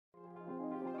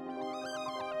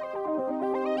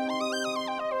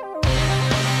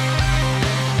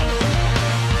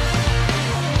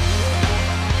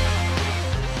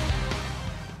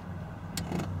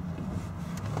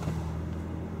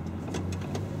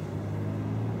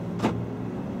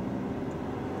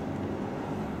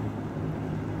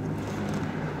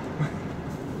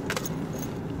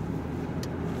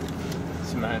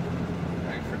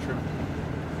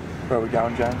Where are we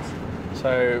going, James?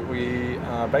 So we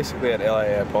are basically at LA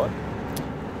Airport,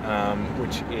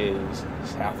 which is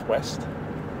southwest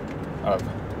of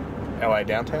LA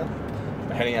downtown.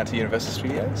 We're heading out to Universal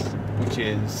Studios, which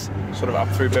is sort of up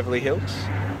through Beverly Hills.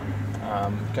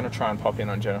 Going to try and pop in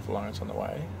on Jennifer Lawrence on the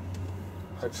way.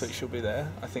 Hopefully she'll be there.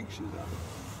 I think she's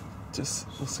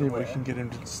We'll see if we can get him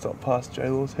to stop past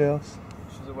J-Law's house.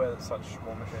 She's aware that such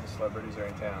War Machine celebrities are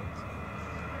in town.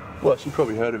 Well, she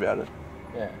probably heard about it.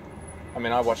 Yeah. I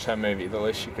mean, I watched her movie. The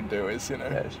least she could do is, you know,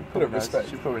 yeah, she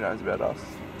probably knows about us.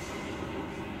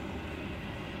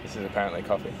 This is apparently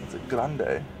coffee. It's a grande.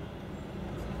 I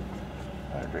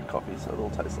don't drink coffee, so it all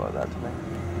tastes like that to me.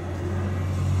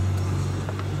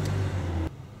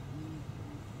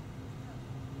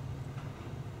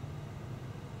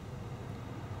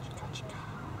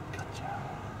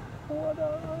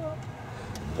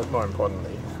 But more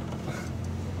importantly,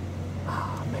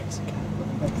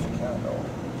 Mexicano.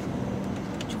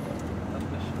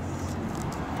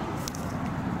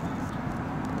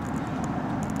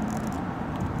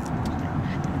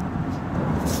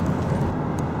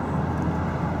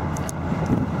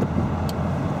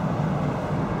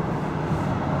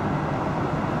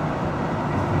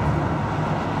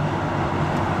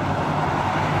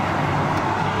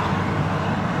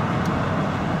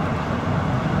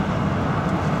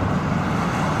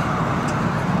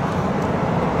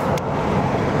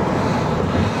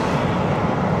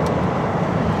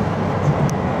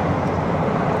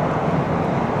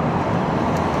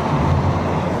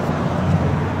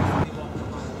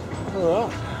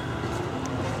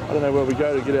 I don't know where we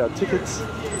go to get our tickets.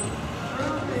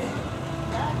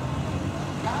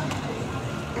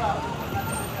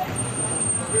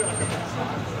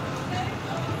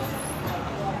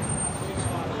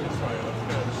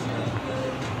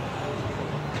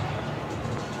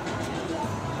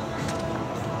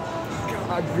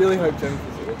 I really hope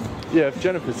Jennifer's here. Yeah, if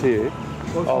Jennifer's here,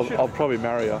 I'll probably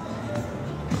marry her.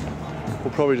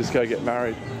 We'll probably just go get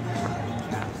married.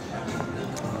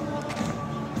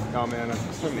 Oh man, there's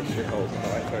so many shitholes on the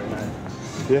way through, man.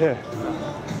 Yeah.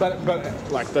 But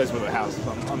like those were the houses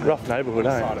on rough neighbourhood,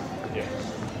 eh? Side of, yeah.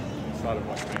 Side of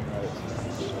like main roads.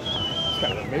 It's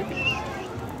kind of a movie.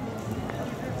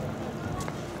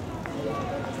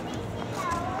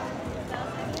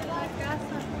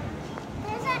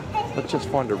 Let's just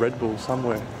find a Red Bull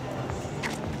somewhere.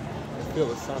 Feel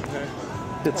the sun, hey?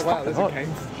 It's there's hot. a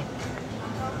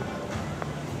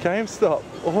GameStop.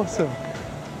 Awesome.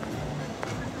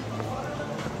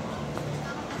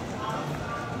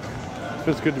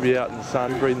 Feels good to be out in the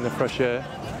sun, breathing the fresh air.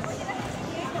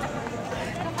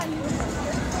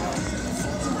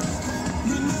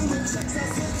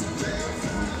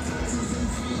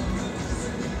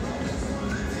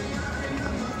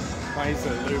 I used to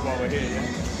lube while we're here,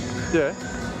 yeah?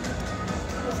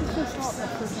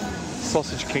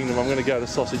 Sausage Kingdom. I'm going to go to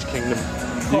Sausage Kingdom.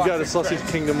 You go to Sausage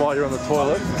Kingdom while you're on the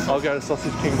toilet. I'll go to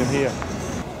Sausage Kingdom here.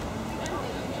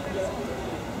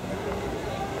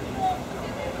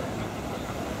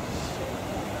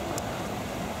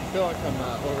 I feel like I'm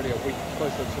already a week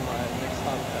closer to my next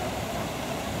heart attack.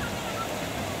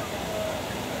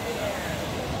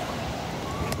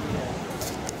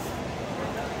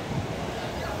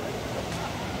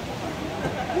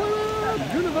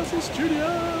 Universal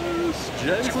Studios,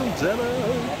 James and DENO.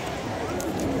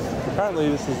 Apparently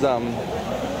this is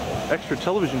extra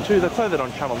television too. They play that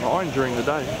on Channel 9 during the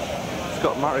day. It's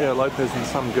got Mario Lopez and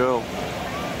some girl.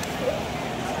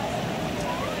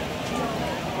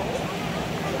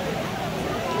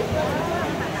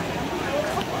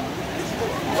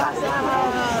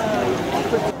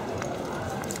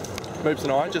 Moops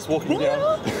and I just walking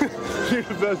down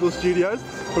Universal Studios.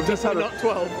 We've just had not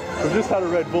 12. We've just had a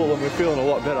Red Bull and we're feeling a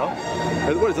lot better.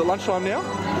 What is it, lunchtime now?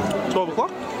 12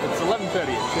 o'clock? It's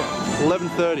 11:30ish, yeah.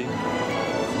 11:30.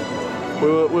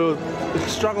 We were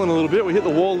struggling a little bit. We hit the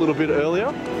wall a little bit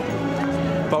earlier.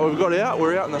 But we've got out,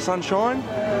 we're out in the sunshine.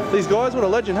 These guys, what a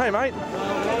legend, hey mate.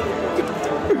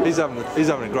 He's having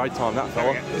a great time, that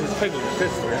fella. It's people are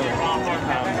pissed, really.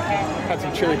 Had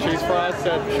some chili cheese fries,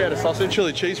 shared a sausage.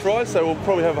 Chili cheese fries, so we'll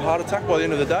probably have a heart attack by the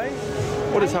end of the day.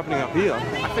 What is happening up here?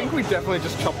 I think we definitely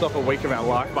just chopped off a week of our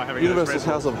life by having Universal's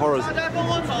House of Horrors.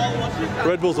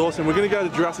 Red Bull's awesome. We're going to go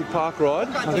to Jurassic Park ride.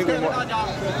 I think we might...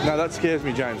 No, that scares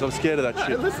me, James. I'm scared of that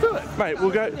shit. Let's do it. Mate, we'll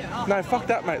go... No, fuck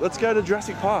that, mate. Let's go to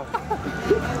Jurassic Park.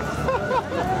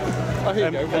 Oh, here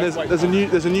you go. And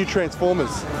there's a new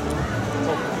Transformers.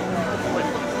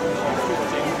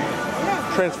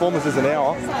 Transformers is an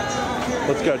hour.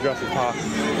 Let's go Jurassic Park.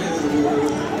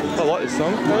 I like this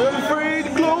song. I'm afraid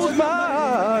to close my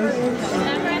eyes.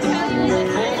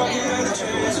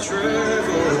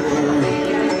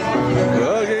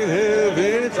 Fucking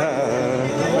every time.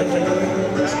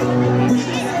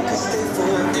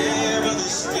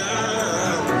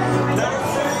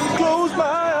 Close my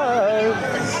eyes.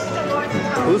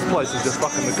 Well, this place is just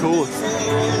fucking the coolest.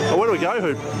 Oh, where do we go,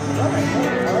 Hoop?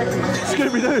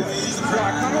 Scooby-Doo. No,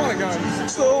 I kind of want to go.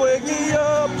 So wake me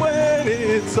up when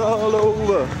it's all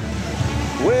over.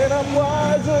 When I'm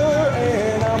wiser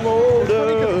and I'm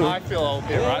older. I feel old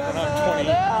here, right? And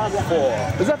I'm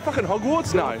 24. Is that fucking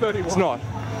Hogwarts? No, 31. it's not. I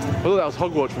thought that was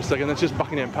Hogwarts for a second. That's just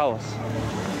Buckingham Palace.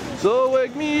 So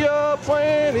wake me up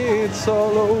when it's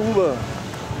all over.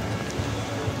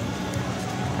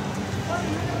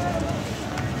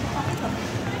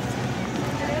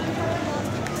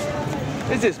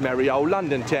 Is this merry old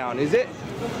London town, is it?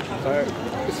 So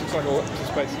this looks like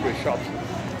just basically shops.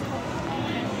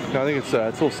 No, I think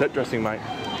it's all set dressing, mate.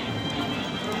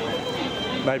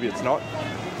 Maybe it's not.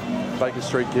 Baker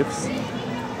Street Gifts.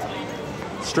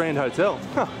 Strand Hotel.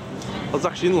 Huh. I was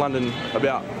actually in London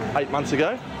about 8 months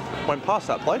ago. Went past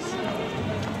that place.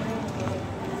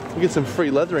 We get some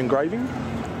free leather engraving.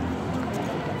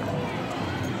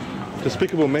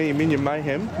 Despicable Me, Minion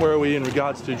Mayhem. Where are we in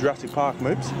regards to Jurassic Park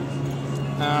moves?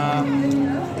 No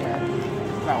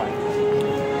way.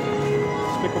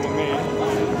 Despicable Me.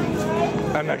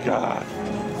 And the guard.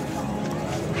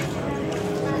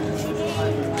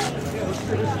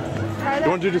 You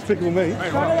want to do Despicable Me? Wait,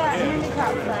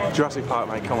 yeah. Jurassic Park,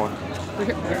 mate, come on. We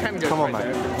can go Come on, straight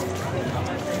mate. there.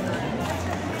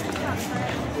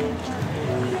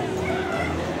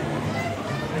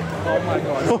 Oh my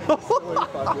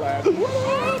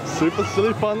god. Super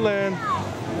silly fun land.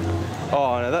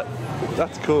 Oh no,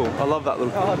 that's cool. I love that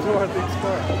little. Oh, Dora the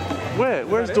Explorer. Where?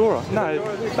 Where's Dora? No,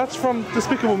 that's from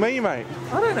Despicable Me, mate.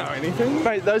 I don't know anything.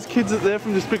 Mate, those kids that they're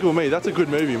from Despicable Me. That's a good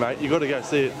movie, mate. You got to go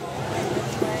see it.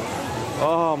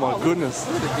 Oh my goodness.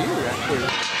 Look at the view, actually.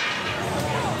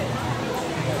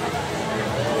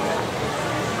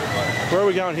 Where are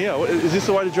we going here? Is this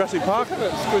the way to Jurassic Park? Look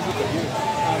at the exquisite view.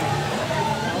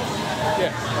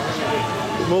 Yeah.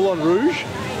 Moulin Rouge?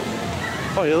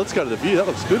 Oh yeah, let's go to the view. That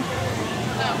looks good.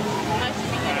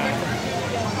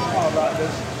 Oh, right.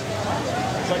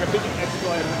 It's like a big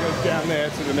escalator that goes down there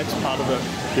to the next part of the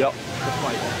Yep.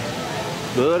 place.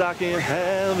 But I can't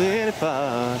have any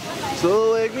fun.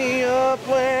 So wake me up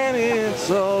when it's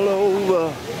all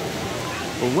over.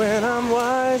 When I'm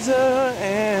wiser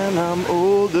and I'm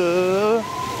older.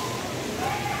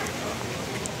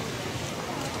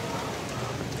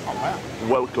 Oh, wow.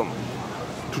 Welcome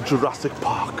to Jurassic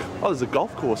Park. Oh, there's a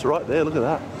golf course right there. Look at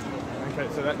that. Okay,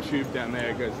 so that tube down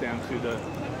there goes down to the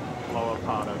lower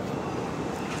part of.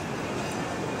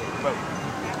 Wait.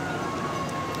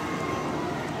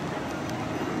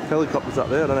 Helicopters up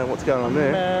there. I don't know what's going on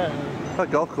there. That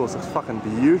golf course looks fucking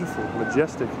beautiful,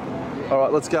 majestic. All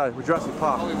right, let's go. We're Jurassic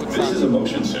Park. This is a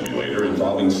motion simulator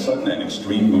involving sudden and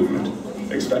extreme movement.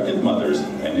 Expectant mothers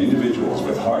and individuals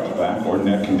with heart, back, or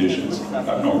neck conditions,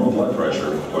 abnormal blood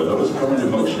pressure, or those prone to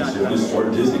motion sickness or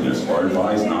dizziness are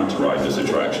advised not to ride this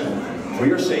attraction. For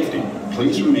your safety,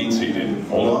 please remain seated,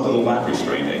 hold on to the lap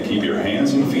restraint, and keep your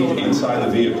hands and feet inside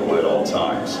the vehicle at all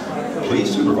times. Please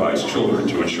supervise children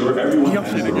to ensure everyone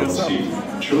has their own seat.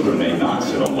 Children may not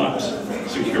sit on laps.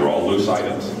 Secure all loose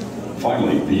items.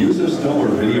 Finally, the use of still or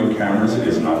video cameras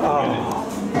is not permitted.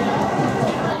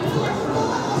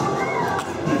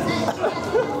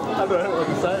 I don't know what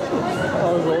to say.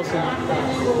 That was awesome.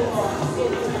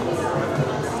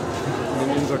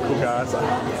 Minions are cool guys.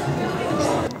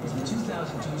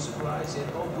 2002 surprise hit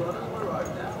home run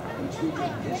arrived now, which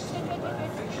featured Disney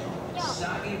fictional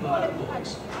Soggy Bottom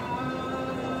Boys.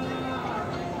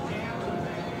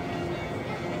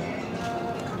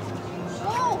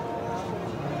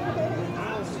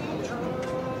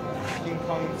 King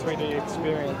Kong 3D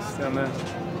experience down there.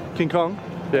 King Kong?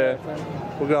 Yeah.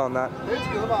 We'll go on that.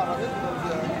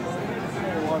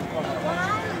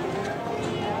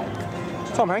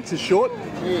 Tom Hanks is short.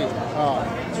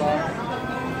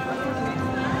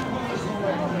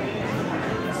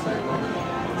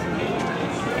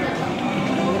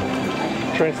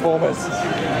 Transformers.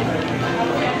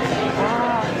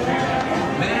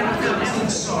 Man of Constant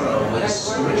Sorrow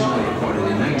was originally recorded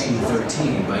in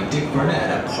 1913 by Dick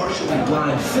Burnett, a partially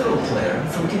blind fiddle player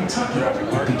from Kentucky.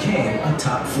 It became a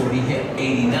top 40 hit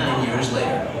 89 years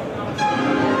later.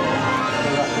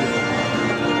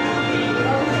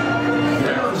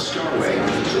 Now on the Starway,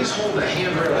 please hold the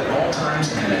handrail at all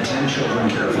times and attend children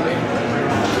carefully.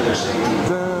 For their safety.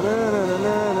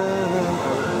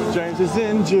 James is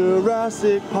in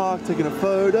Jurassic Park taking a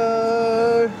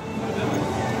photo.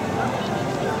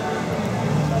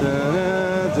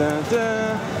 Dun,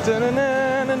 dun, dun, dun,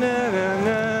 dun, dun, dun,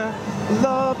 dun.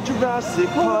 Love Jurassic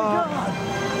Park.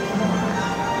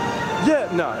 Yeah,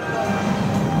 no.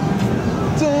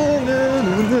 Dun, dun,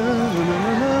 dun, dun,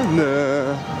 dun,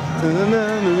 dun, dun,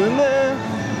 dun, dun, dun.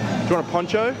 Do you want a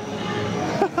poncho?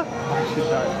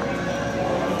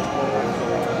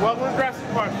 Welcome to Jurassic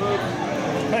Park, dude.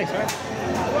 Thanks, man.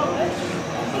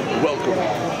 Welcome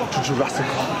to Jurassic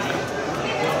Park.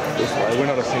 This way, we're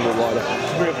not a single rider.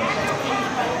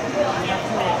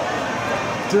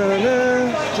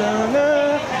 Dun-dun,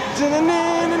 dun-dun, dun-dun,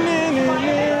 dun-dun,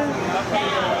 dun-dun.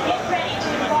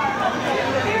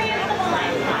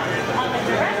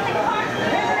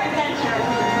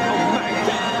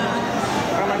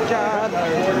 Oh my God,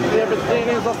 everything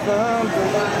is awesome.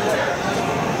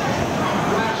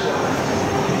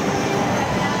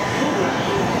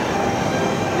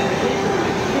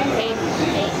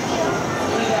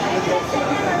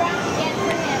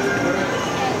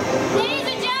 Ladies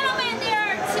and gentlemen, there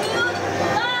are two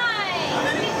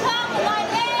lines. Become line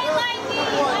A, line B.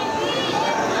 Line B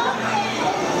is open.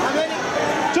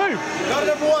 Two. Got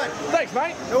number one. Thanks,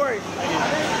 mate. No worries.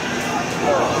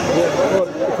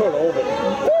 Record all of it.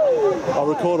 I'll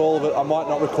record all of it. I might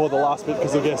not record the last bit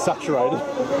because it'll get saturated.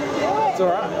 It's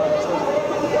alright.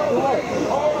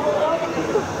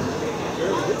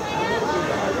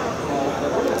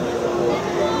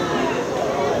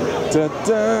 Da,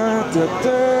 da, da, da,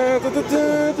 da, da,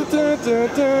 da, da, da,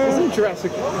 da. Isn't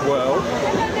Jurassic World?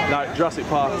 No, Jurassic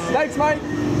Park. Thanks, mate.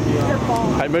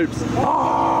 Hey, Moops.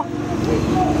 Ah!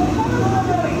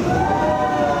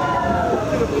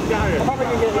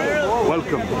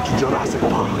 Welcome to Jurassic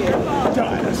Park.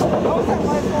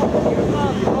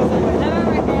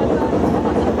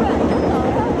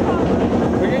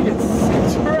 We're gonna get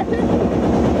saturated.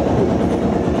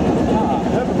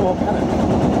 Never more panic.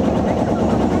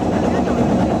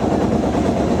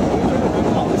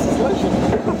 Oh, this is leisurely.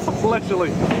 This is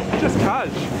leisurely. Just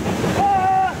cash.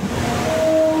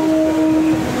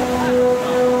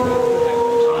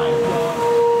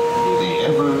 The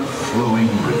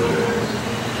ever-flowing river.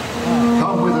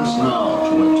 Come with us now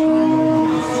to a time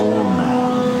before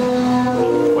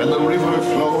man, when the river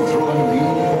flowed through a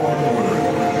newborn world.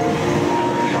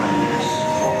 Giants.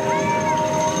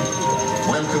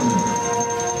 Welcome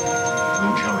to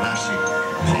Jurassic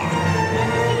Park.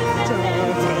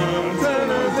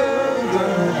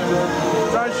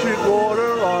 Don't shoot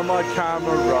water on my camera.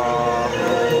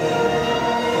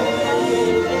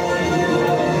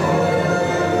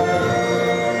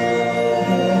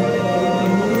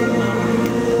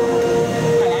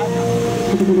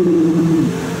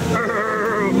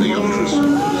 The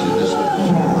ultrasounds in this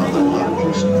film are the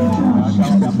largest.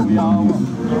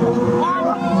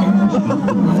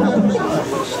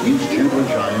 These gentle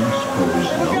giants pose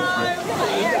no threat.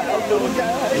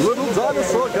 Little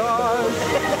dinosaur guys.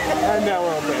 And now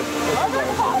we're on bed.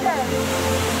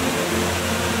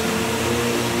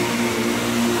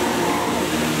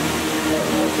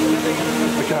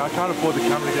 Okay, I can't afford the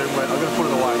camera to get wet. I'm gonna put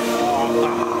it away.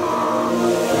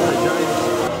 Hey, James.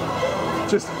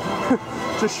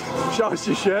 Just show us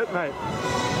your shirt, mate.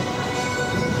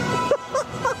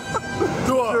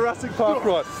 Jurassic Park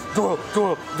ride. So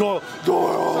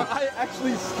I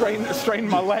actually strained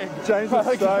my leg. James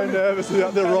was so nervous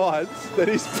about the rides that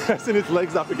he's pressing his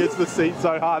legs up against the seat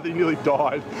so hard that he nearly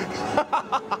died.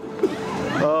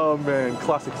 Oh man,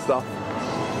 classic stuff.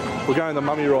 We're going the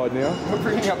mummy ride now. We're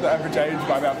bringing up the average age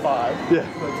by about 5. Yeah.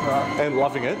 That's right. And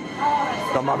loving it.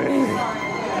 The mummy.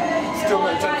 Still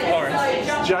no Jennifer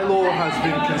Lawrence. J-Law has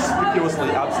been conspicuously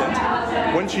absent.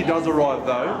 When she does arrive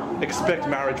though, expect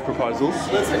marriage proposals.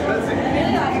 Let's see.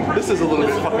 This is a little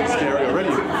bit fucking scary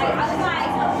already.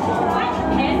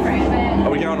 Are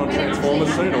we going on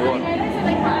Transformers soon or what?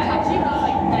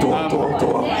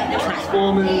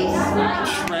 Transformers,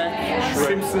 Shrek,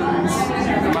 Simpsons,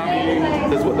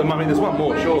 The Mummy. There's one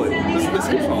more, surely. This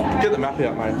is fun. Get the map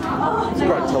out, mate. It's a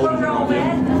great television idea.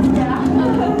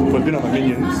 We've been on the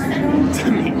Minions.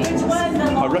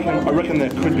 I reckon there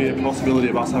could be a possibility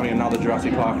of us having another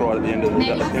Jurassic Park ride at the end of the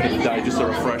day, just to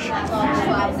refresh.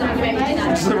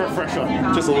 Just a refresher.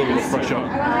 Just a little refresher.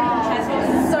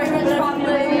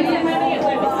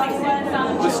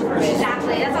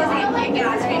 Exactly, that's what I was thinking. Get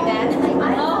ice cream then.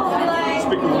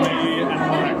 Speaking of me and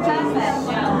directors,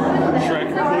 Shrek,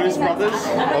 Blues Brothers.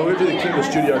 Oh, we're going to do the King of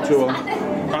Studio tour.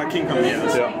 King Kong, yeah.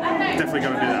 Definitely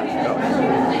going to do that.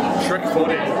 Yeah. Shrek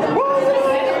 4D.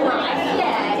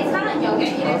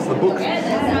 That's the book.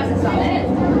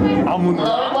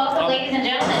 Welcome, ladies and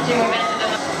gentlemen, to our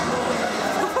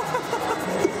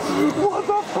What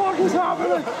the fuck is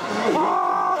happening?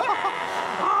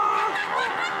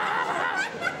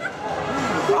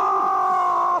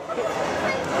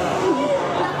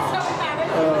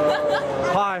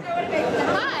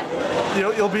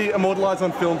 You'll be immortalised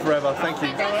on film forever. Thank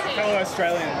you. Fellow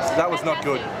Australians. That was not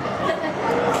good.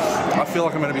 I feel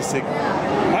like I'm going to be sick.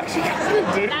 Actually,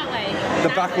 dude. That way. The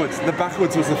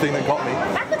backwards was the thing that got me.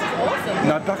 Backwards is awesome.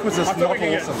 No, backwards is I not thought we could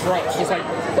get awesome. throats. Just like,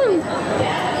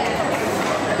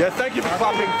 Yeah, thank you for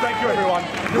clapping. Thank you, everyone.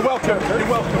 You're welcome. You're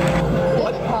welcome.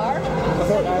 What?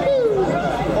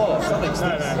 Oh, something's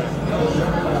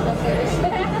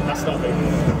That's not me.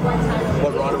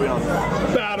 What ride are we on?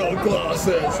 Battle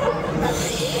glasses.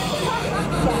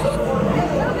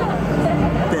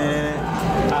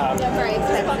 Very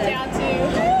expensive. Got down to.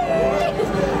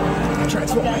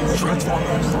 Transformers.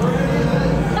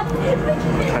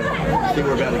 Okay, I think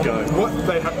we're about to go. What? We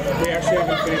actually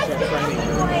haven't finished our training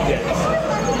yet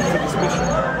for this mission.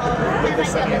 They're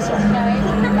setting us up. I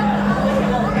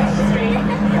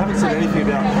haven't said anything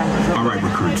about cameras. All right,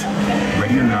 recruits.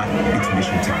 Ready or not, it's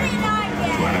mission time.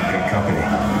 Glad I've got company.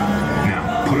 Now,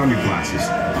 put on your glasses.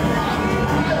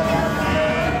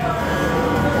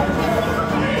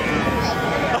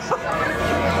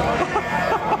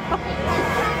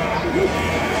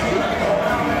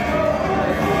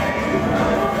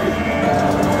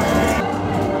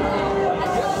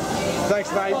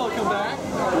 Thanks, mate. Welcome back.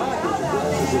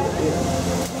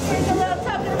 There's a little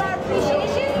token of our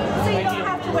appreciation, so you don't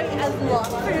have to wait as long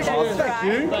for your next ride. Thank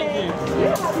you. Thank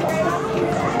you.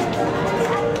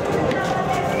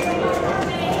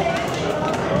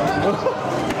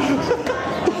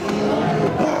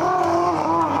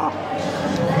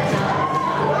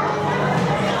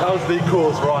 That was the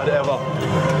coolest ride ever.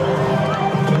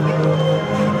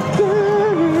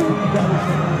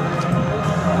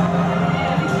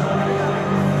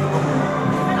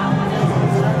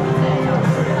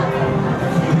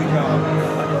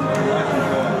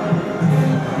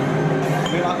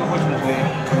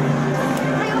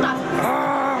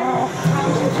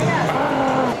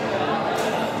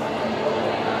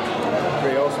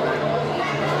 Pretty awesome.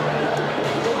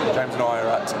 James and I are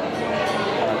at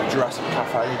the Jurassic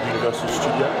Cafe in Universal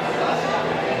Studios.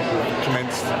 We've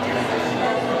commenced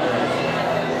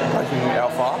breaking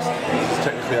our fast. This is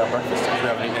technically our breakfast because we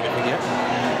haven't eaten anything yet.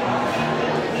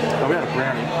 Oh, we had a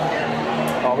brownie.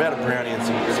 Oh, we had a brownie and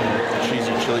some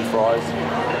cheesy chili fries.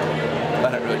 They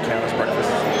don't really count as breakfast,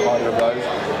 either of those.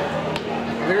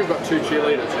 I think we've got 2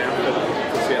 cheerleaders now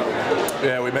for Seattle.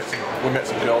 Yeah, we met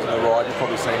some girls in the ride. You've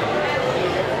probably seen them.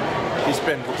 You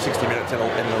spend 60 minutes in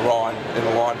the line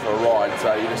for a ride,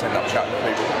 so you just end up chatting to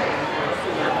people.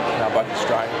 Both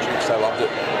Australian chicks, they loved it.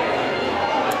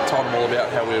 Told them all about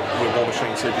how we're War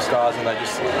Machine superstars, and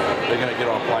they're going to get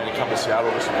on a plane and come to Seattle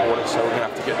to support us. So we're going to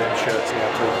have to get them shirts now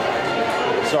too.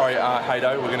 Sorry,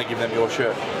 Haydo, we're going to give them your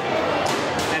shirt.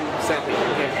 And Sandy.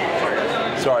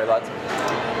 Yeah. Sorry, lads.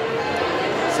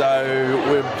 So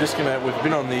we've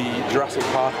been on the Jurassic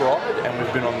Park ride, and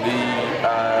we've been on the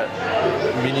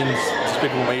Minions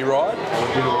Despicable Me ride, and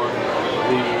we've been on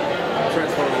the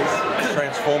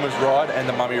Transformers ride and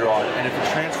the Mummy ride. And if the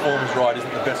Transformers ride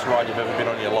isn't the best ride you've ever been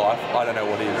on in your life, I don't know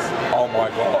what is. Oh my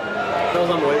god. That was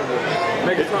unbelievable.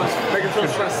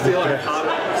 Megatron's trying to steal our car.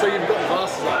 So you've got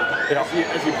glasses on, Yeah.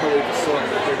 as you probably just saw in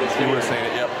the previous You video. would have seen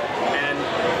it, yep. And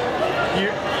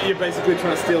you're basically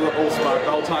trying to steal the Allspark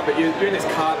the whole time, but you're doing this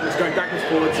cart and it's going backwards,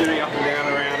 forwards, zooming up and down,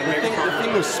 around, and The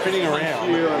thing was spinning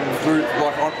around you and- through,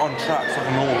 like on tracks, like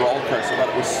a normal roller coaster, but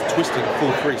it was twisting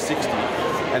full 360.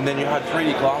 And then you had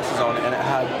 3D glasses on, and it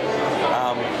had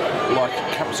like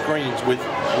cap screens with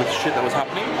shit that was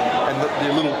happening, and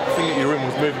the little thing that you're in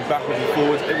was moving backwards and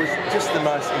forwards. It was just the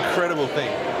most incredible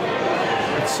thing.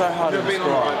 It's so hard to You've been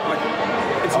on describe. a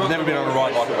ride, it's I've not never the been on a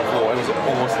roller ride like it before. It was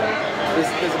awesome.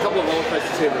 There's a couple of roller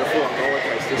coasters here that are full on roller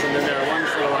coasters, and then there are ones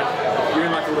that are like, you're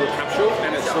in like a little capsule,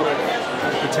 and it's sort of...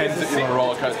 Pretends that you're on a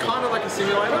roller It's coaster. kind of like a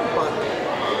simulator,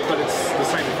 but it's the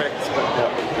same effects. But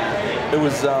It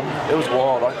was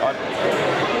wild.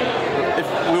 If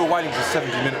we were waiting for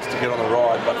 70 minutes to get on the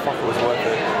ride, but fuck, it was worth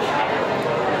it.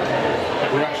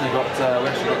 We actually got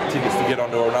tickets to get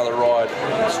onto another ride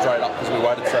straight up because we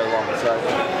waited so long. So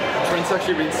Trent's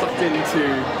actually been sucked into.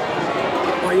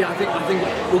 Oh yeah, I think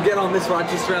we'll get on this ride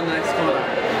just around the next corner.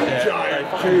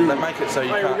 they make it so you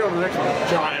Hey, we'll get on can't. the next one.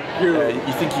 Giant.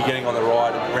 You think you're getting on the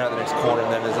ride around the next corner,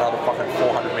 and then there's another fucking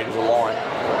 400 metres of line.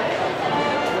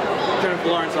 Jennifer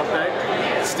Lawrence update.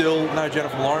 Still no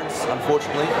Jennifer Lawrence,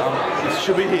 unfortunately.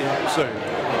 She'll be here soon.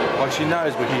 Like, she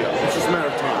knows we're here. It's just a matter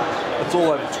of time. It's all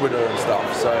over Twitter and stuff.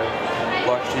 So,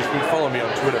 like, she's been following me on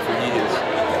Twitter for years.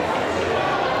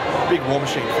 Big War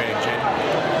Machine fan, Jen.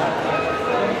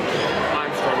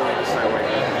 I'm struggling to stay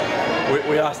awake.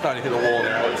 We are starting to hit the wall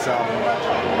now. It's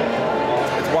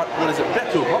what is it?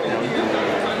 About 2 o'clock now.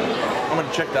 I'm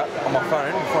can check that on my phone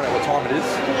and find out what time it is.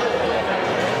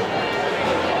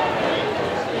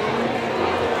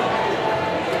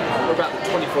 We're about the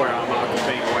 24-hour mark of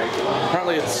being awake.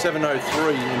 Currently it's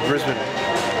 7:03 in Brisbane.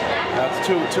 It's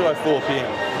 2:04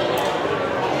 p.m.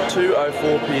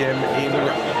 2:04 p.m. in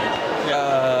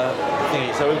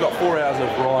thingy. So we've got 4 hours of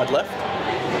ride left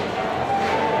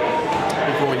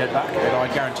before we head back, and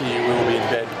I guarantee you we will be in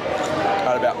bed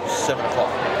at about 7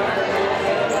 o'clock.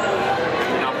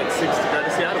 And up at 6 to go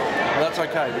to Seattle. Well, that's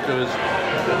okay because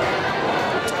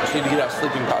we just need to get our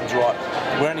sleeping patterns right.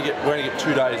 We only get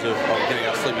 2 days of getting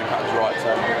our sleeping patterns right, so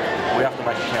we have to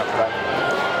make it count today.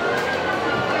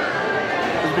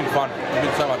 It's been fun. It's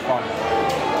been so much fun.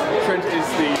 Trent is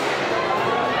the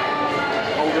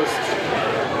oldest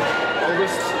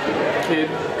kid,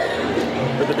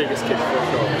 but the biggest kid for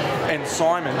sure. And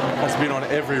Simon has been on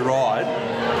every ride,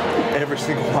 every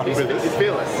single one with us. He's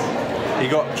fearless. He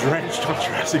got drenched on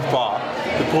Jurassic Park,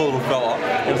 the poor little fella.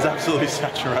 It was absolutely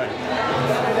saturated.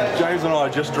 James and I are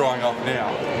just drying off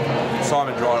now.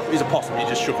 Simon dried off. He's a possum, he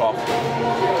just shook off.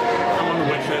 I'm on the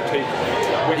wet shirt teeth.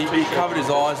 He covered his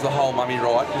eyes the whole mummy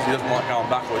ride because he doesn't like going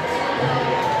backwards.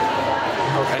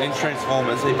 And in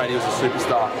Transformers, he was a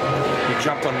superstar. He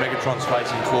jumped on Megatron's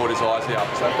face and clawed his eyes out.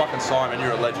 So fucking Simon,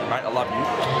 you're a legend, mate. I love you.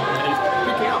 And he's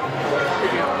picking up.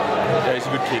 Yeah, he's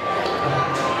a good kid.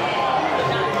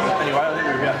 Anyway, I think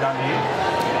we're about done here.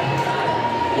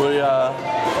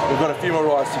 We've got a few more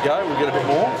rides to go. We'll get a bit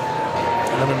more.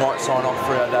 And then we might sign off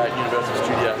for our day at Universal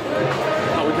Studio.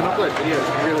 Oh, we can upload videos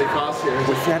really fast here.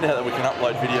 We found out that we can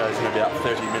upload videos in about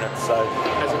 30 minutes, so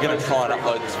we're going to try and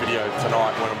upload this video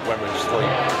tonight when we're asleep.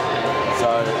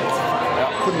 So I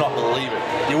could not believe it.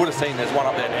 You would have seen there's one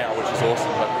up there now, which is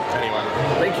awesome, but anyway.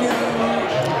 Thank you.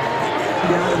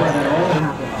 Yeah, when it all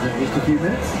happens in just a few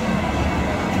minutes.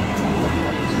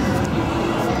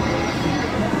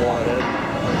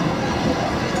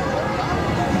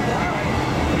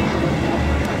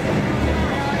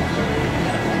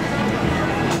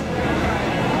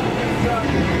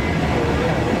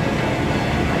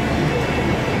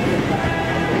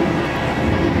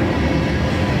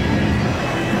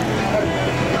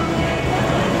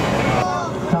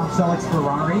 Selleck's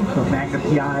Ferrari, the Magnum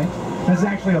PI. This is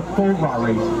actually a full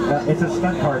Rari. It's a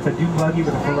stunt car. It's a dune buggy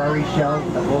with a Ferrari shell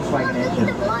and a Volkswagen engine.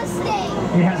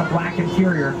 It has a black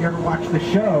interior. If you ever watch the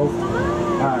show,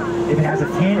 if it has a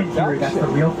tan interior, that's the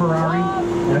real Ferrari.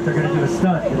 And if they're going to do a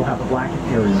stunt, it'll have a black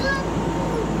interior.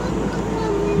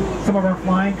 Some of our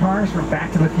flying cars from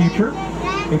Back to the Future.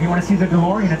 If you want to see the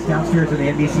DeLorean, it's downstairs in the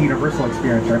NBC Universal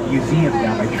Experience, our museum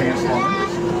down by Transformers.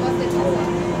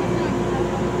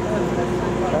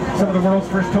 Some of the world's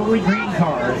first totally green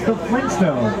cars, the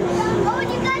Flintstones.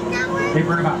 They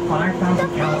burn about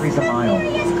 5,000 calories a mile.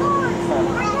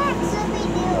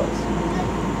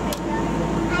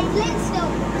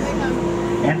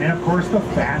 And then, of course, the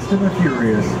Fast and the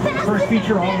Furious. First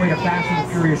feature all the way to Fast and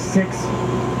the Furious 6.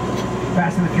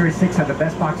 Fast and the Furious 6 had the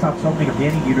best box office opening of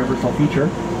any Universal feature.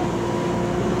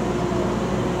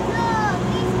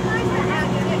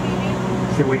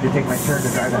 Still waiting to take my turn to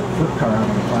drive that flip car out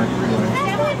on the flat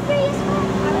freeway.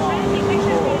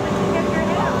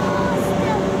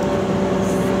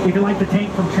 If you like the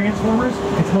tank from Transformers,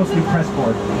 it's mostly press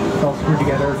board. It's all screwed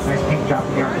together, nice paint job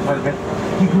in the art department.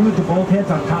 He glued the bolt heads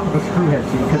on top of the screw heads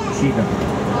so you couldn't see them.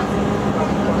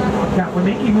 Now, when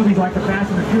making movies like The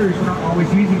Fast and the Furious, we're not always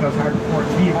using those high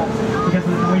performance vehicles because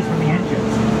of the noise from the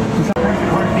engines. So sometimes the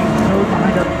cars being towed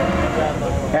behind us.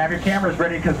 Have your cameras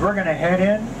ready because we're going to head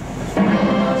in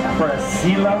for a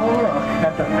sea level look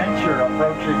at the venture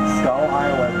approaching Skull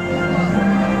Island.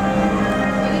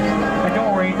 And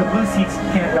don't worry, the blue seats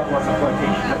can't double as a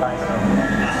flotation device.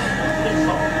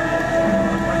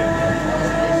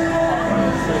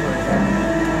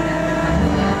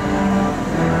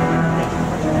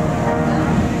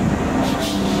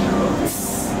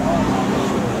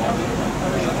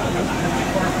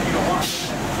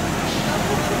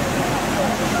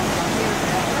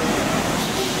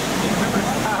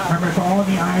 Remember, it's all in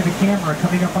the eye of the camera.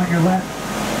 Coming up on your left,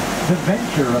 the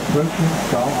venture approaching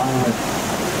Skull Island.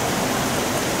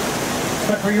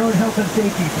 But for your own health and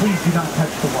safety, please do not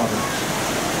touch the water.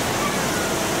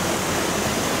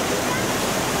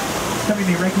 Some of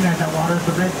you may recognize that water as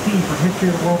the Red Sea from History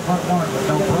of the World Part 1 with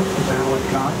Mel Brooks and Alan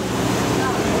Cox.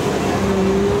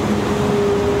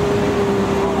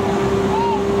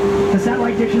 The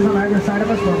satellite dishes on either side of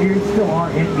us, well, we still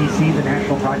are NBC, the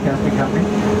national broadcasting company.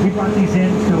 We brought these in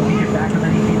so we get back on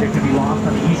anything that could be lost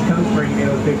on the East Coast where you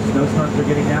know those big snowstorms are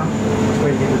getting down. This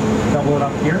way they just double it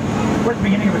up here. We're at the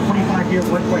beginning of a 25-year,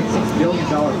 $1.6 billion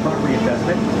property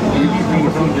investment.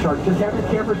 Just have your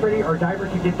cameras ready. Our diver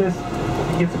can get this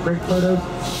get some great photos.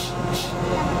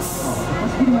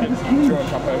 Oh, Do you want to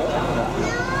jump over?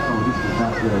 oh, this is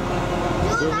not good.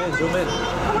 Zoom in.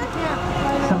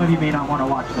 Some of you may not want to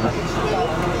watch this.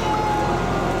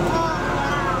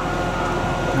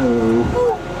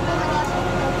 Oh.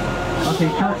 Okay,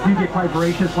 sharks do get quite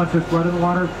voracious once there's blood in the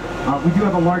water. We do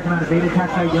have a large amount of beta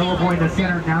taxite yellow boy in the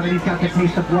center. Now that he's got the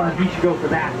taste of blood, he should go for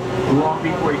that long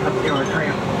before he comes near our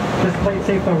tramp. Just play it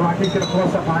safe though, Rocky's going to pull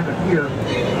us up behind the pier.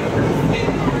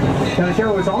 Now the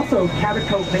show was also Cabot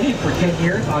Cove, Maine for 10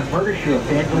 years on murder shoot,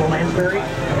 Angela Lansbury.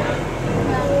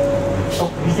 Oh,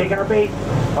 he's taking our bait.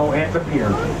 Oh, and the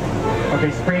pier.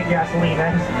 Okay, spraying gasoline,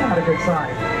 that is not a good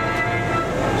sign.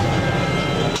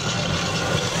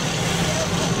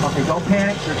 Okay, don't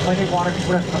panic. There's plenty of water to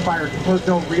put us in the fire. There's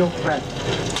no real threat.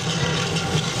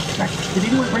 Did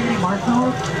anyone bring any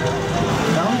marshmallows?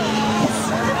 No?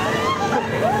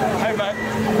 Hey, mate.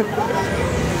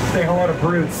 Say hello to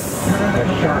Bruce.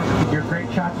 Your great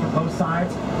shots from both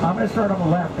sides. I'm going to start on the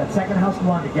left. That second house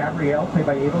belonged to Gabrielle, played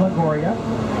by Ava Longoria.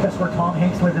 That's where Tom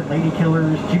Hanks lived in Lady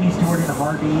Killers, Jimmy Stewart in a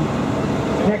Harvey.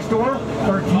 Next door,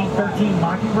 1313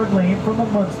 Mockingbird Lane from the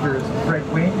Munsters. Fred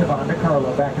Wynn, Yvonne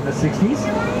DiCarlo back in the 60s.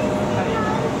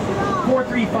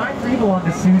 4353 belonged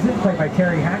to Susan, played by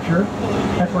Terry Hatcher.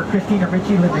 That's where Christina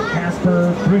Ricci lived in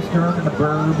Casper, Bruce Durham in the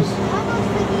Burbs.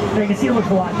 Now you can see it looks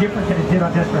a lot different than it did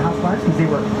on Desperate Housewives because they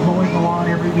were mowing the lawn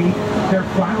every week. Their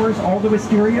flowers, all the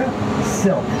wisteria,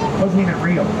 silk. Wasn't even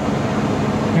real.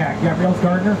 Yeah, Gabrielle's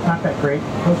gardener, not that great.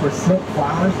 Those were silk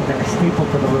flowers and they were stapled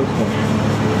to the rose bush.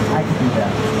 I could do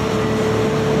that.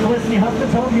 Felicity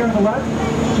Husband's home here on the left.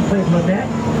 She played Lynette.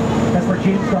 That's where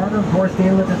James Garner and Doris Day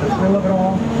lived in the thrill of it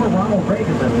all. That's where Ronald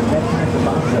Reagan lived in Bed Times of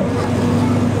Bonzo.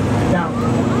 Now,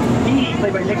 Dee,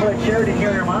 played by Nicolette Sheridan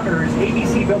here in our monitors,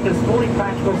 ABC built this fully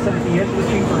practical set at the edge of the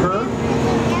street for her.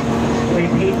 They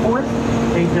paid for it,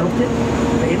 they built it,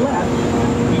 they left,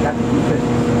 he got to keep it.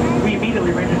 We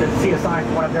immediately rented it to CSI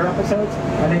for one of their episodes,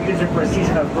 and then used it for a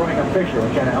season of Growing Up Fisher,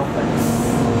 which had to help them.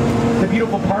 The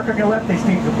beautiful park on your left, they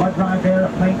staged a blood drive there, a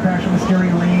plane crash on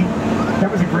Wisteria Lane.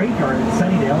 That was a graveyard in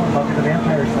Sunnydale, and Buffy the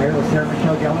Vampire Slayer with Sarah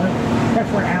Michelle Gellar.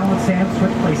 That's where Al and Sam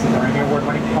switched places during the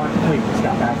award-winning Quantum Leap with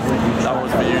Scott Bakula. That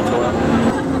was for you, Tor.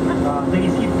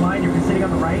 Ladies, keep in mind, if you're sitting on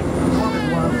the right,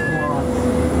 Norman loves morons.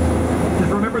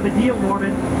 Just remember the deal,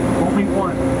 Norman. Only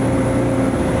one.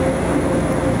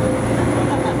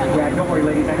 Yeah, don't worry,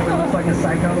 ladies. I know he looks like a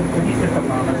psycho, but he's just a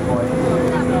mama's boy.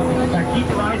 Now keep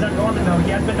your eyes on Norman, though.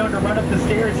 He has been known to run up the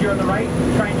stairs here on the right,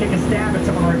 try and take a stab at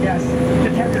some of our guests.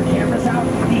 Just have your cameras out.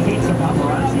 He hates the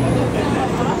paparazzi.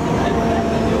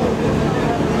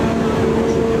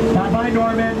 Stop by,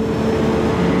 Norman.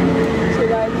 See you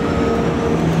guys.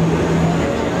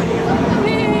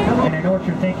 And I know what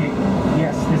you're thinking.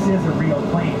 Yes, this is a real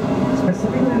plane.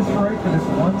 Specifically destroyed for this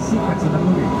one sequence in the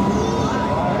movie.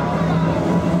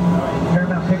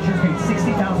 Paramount Pictures paid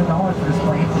 $60,000 for this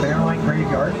plane from the airline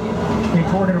graveyard. They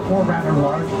tore it into 4 rather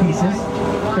large pieces.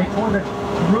 They tore the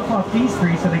roof off these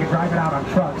 3 so they could drive it out on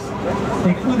trucks.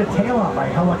 They flew the tail out by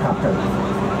helicopter.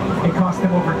 It cost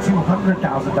them over $200,000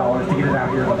 to get it out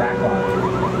here in the back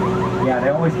lot. Yeah, they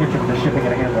always get you for the shipping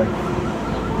and handling.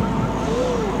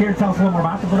 Here to tell us a little more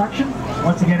about the production,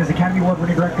 once again, is Academy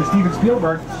Award-winning director Steven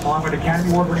Spielberg, along with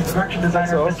Academy Award-winning production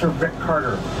designer Mr. Rick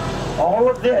Carter. All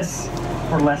of this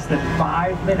for less than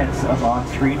 5 minutes of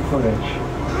on-screen footage.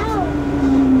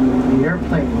 The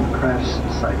airplane crash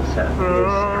site set is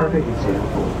a perfect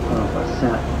example of a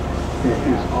set that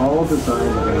is all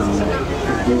designed around the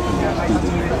vision of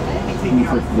Steven. You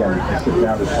put together to sit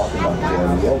down and talk about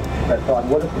the world. I thought,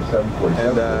 what if the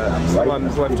 747? And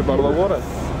someone's left a bottle of water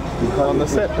on the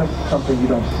set. It's just something you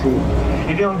don't see.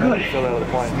 You're doing good.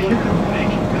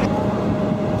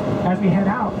 As we head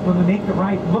out, when we make the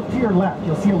right, look to your left.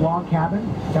 You'll see a log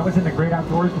cabin. That was in The Great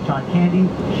Outdoors with John Candy,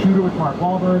 Shooter with Mark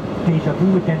Wahlberg, Deja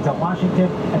Vu with Denzel Washington,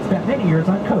 and spent many years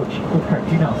on Coach with Craig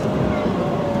G. Nelson.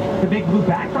 The big blue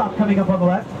backdrop coming up on the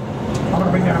left. I'm going to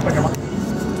bring that up on your mind.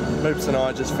 Moops and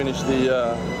I just finished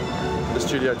the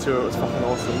studio tour. It was fucking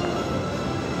awesome.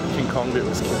 King Kong bit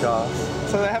was kick-ass.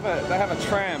 So they have a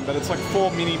tram, but it's like 4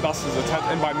 mini buses attached,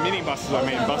 and by mini buses I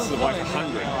mean buses of like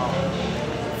 100.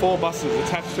 4 buses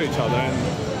attached to each other,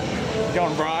 and go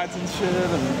on rides and shit,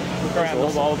 and look around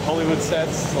all the old Hollywood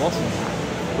sets. It's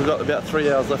awesome. We've got about 3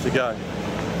 hours left to go.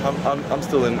 I'm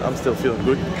still feeling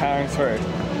good. Powering through.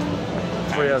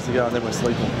 3 hours to go, and then we're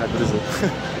sleeping. How good is it?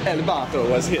 And the bathroom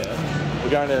was here.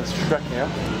 We're going to Shrek now.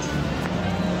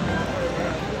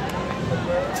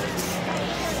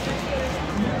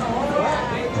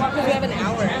 We have an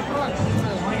hour.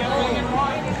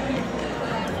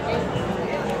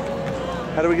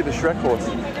 How do we get the Shrek horse?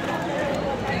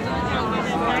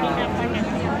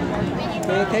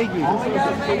 Peggy.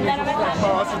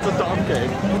 Oh, it's a donkey.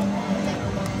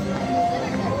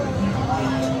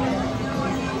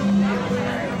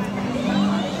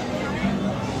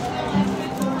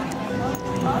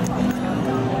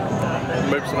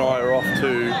 Moops and I are off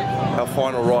to our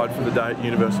final ride for the day at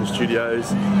Universal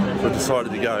Studios. We've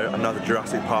decided to go another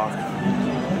Jurassic Park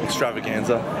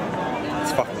extravaganza.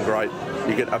 It's fucking great.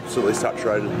 You get absolutely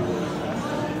saturated.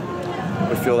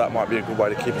 We feel that might be a good way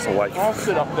to keep us awake. I'll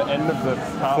sit up the end of the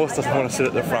park. Of course doesn't want to sit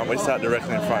at the front. We sat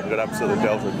directly in front and got absolutely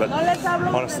belted. But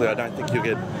honestly, I don't think you'll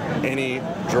get any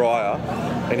drier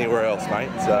anywhere else,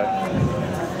 mate. So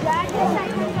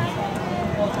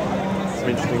some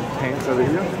interesting pants over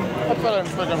here. I thought I'm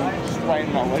fucking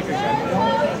spraining my leg again.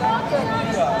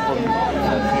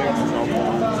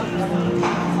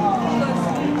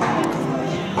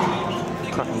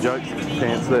 Cracking jokes,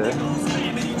 pants there.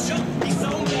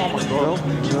 Oh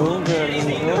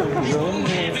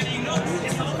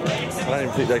I don't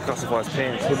even think they classify as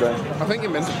pants, would they? I think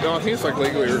you're meant to. No, I think it's like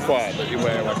legally required that you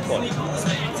wear like clothes.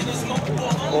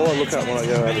 All I look at when I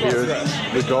go over here is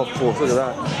the golf course. Look at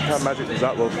that. How magic does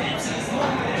that look?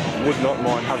 Would not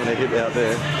mind having a hit out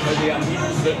there. So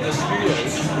the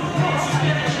studios,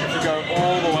 if you go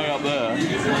all the way up there.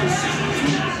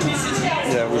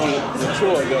 Yeah, the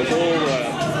tour goes all the way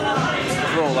up.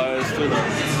 For all those too.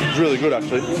 It's really good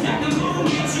actually.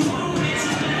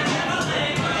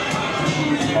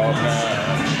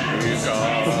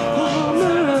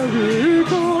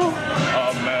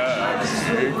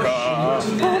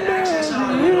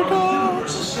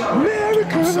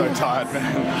 America. I'm so tired, man.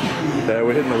 Yeah,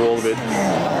 we're hitting the wall a bit.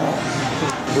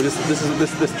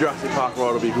 This Jurassic Park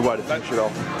ride will be a good way to finish it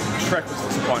off. Shrek was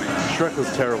disappointing. Shrek was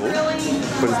terrible,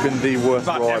 but it's been the worst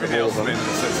ride of all of them.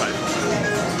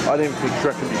 I didn't think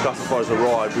Shrek could be classified as a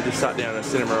ride. We just sat down in a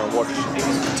cinema and watched.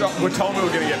 We're told we were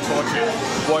going to get tortured.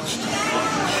 Watched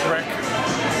Shrek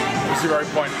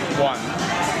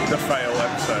 0.1, the fail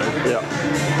episode. Yeah.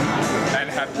 And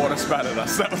had water spat at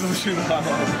us. That was the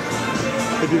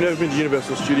highlight. If you've never been to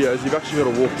Universal Studios, you've actually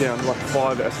got to walk down like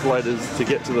 5 escalators to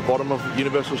get to the bottom of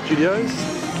Universal Studios.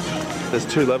 There's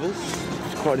 2 levels.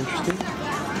 It's quite interesting.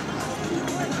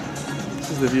 This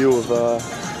is the view of, I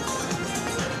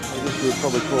guess you would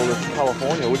probably call this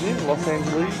California, wouldn't you? Los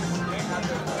Angeles,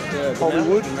 yeah,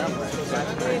 Hollywood.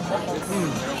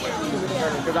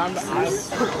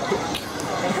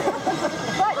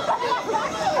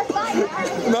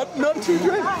 Not too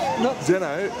great. Not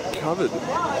DENO, covered.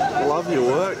 Love your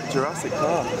work, Jurassic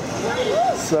Park.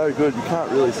 So good, you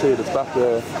can't really see it, it's back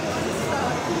there.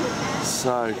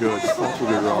 So good, such a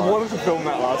good ride. I wanted to film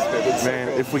that last bit. It's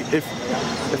man, so cool.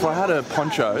 if I had a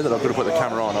poncho that I could have put the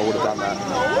camera on, I would have done that.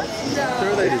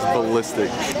 It is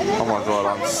ballistic. Oh my god,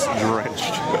 I'm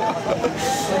drenched.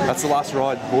 That's the last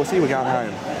ride, horsey, we're going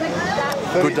home.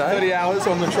 Good day? 30 hours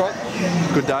on the trot.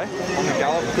 Good day? On the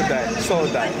gallop, good day.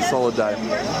 Solid day. Solid day.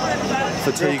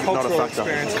 Fatigue, not a factor.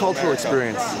 Cultural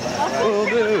experience.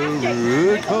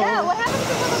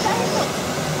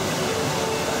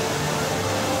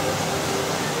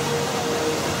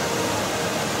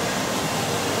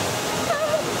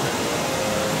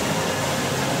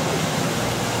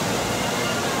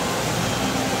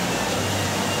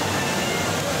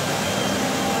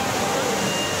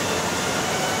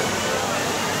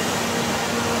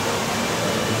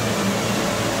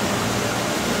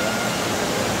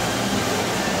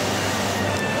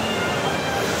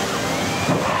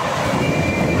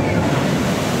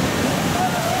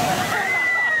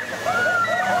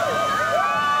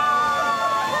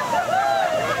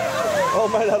 Oh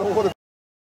mate, I don't want to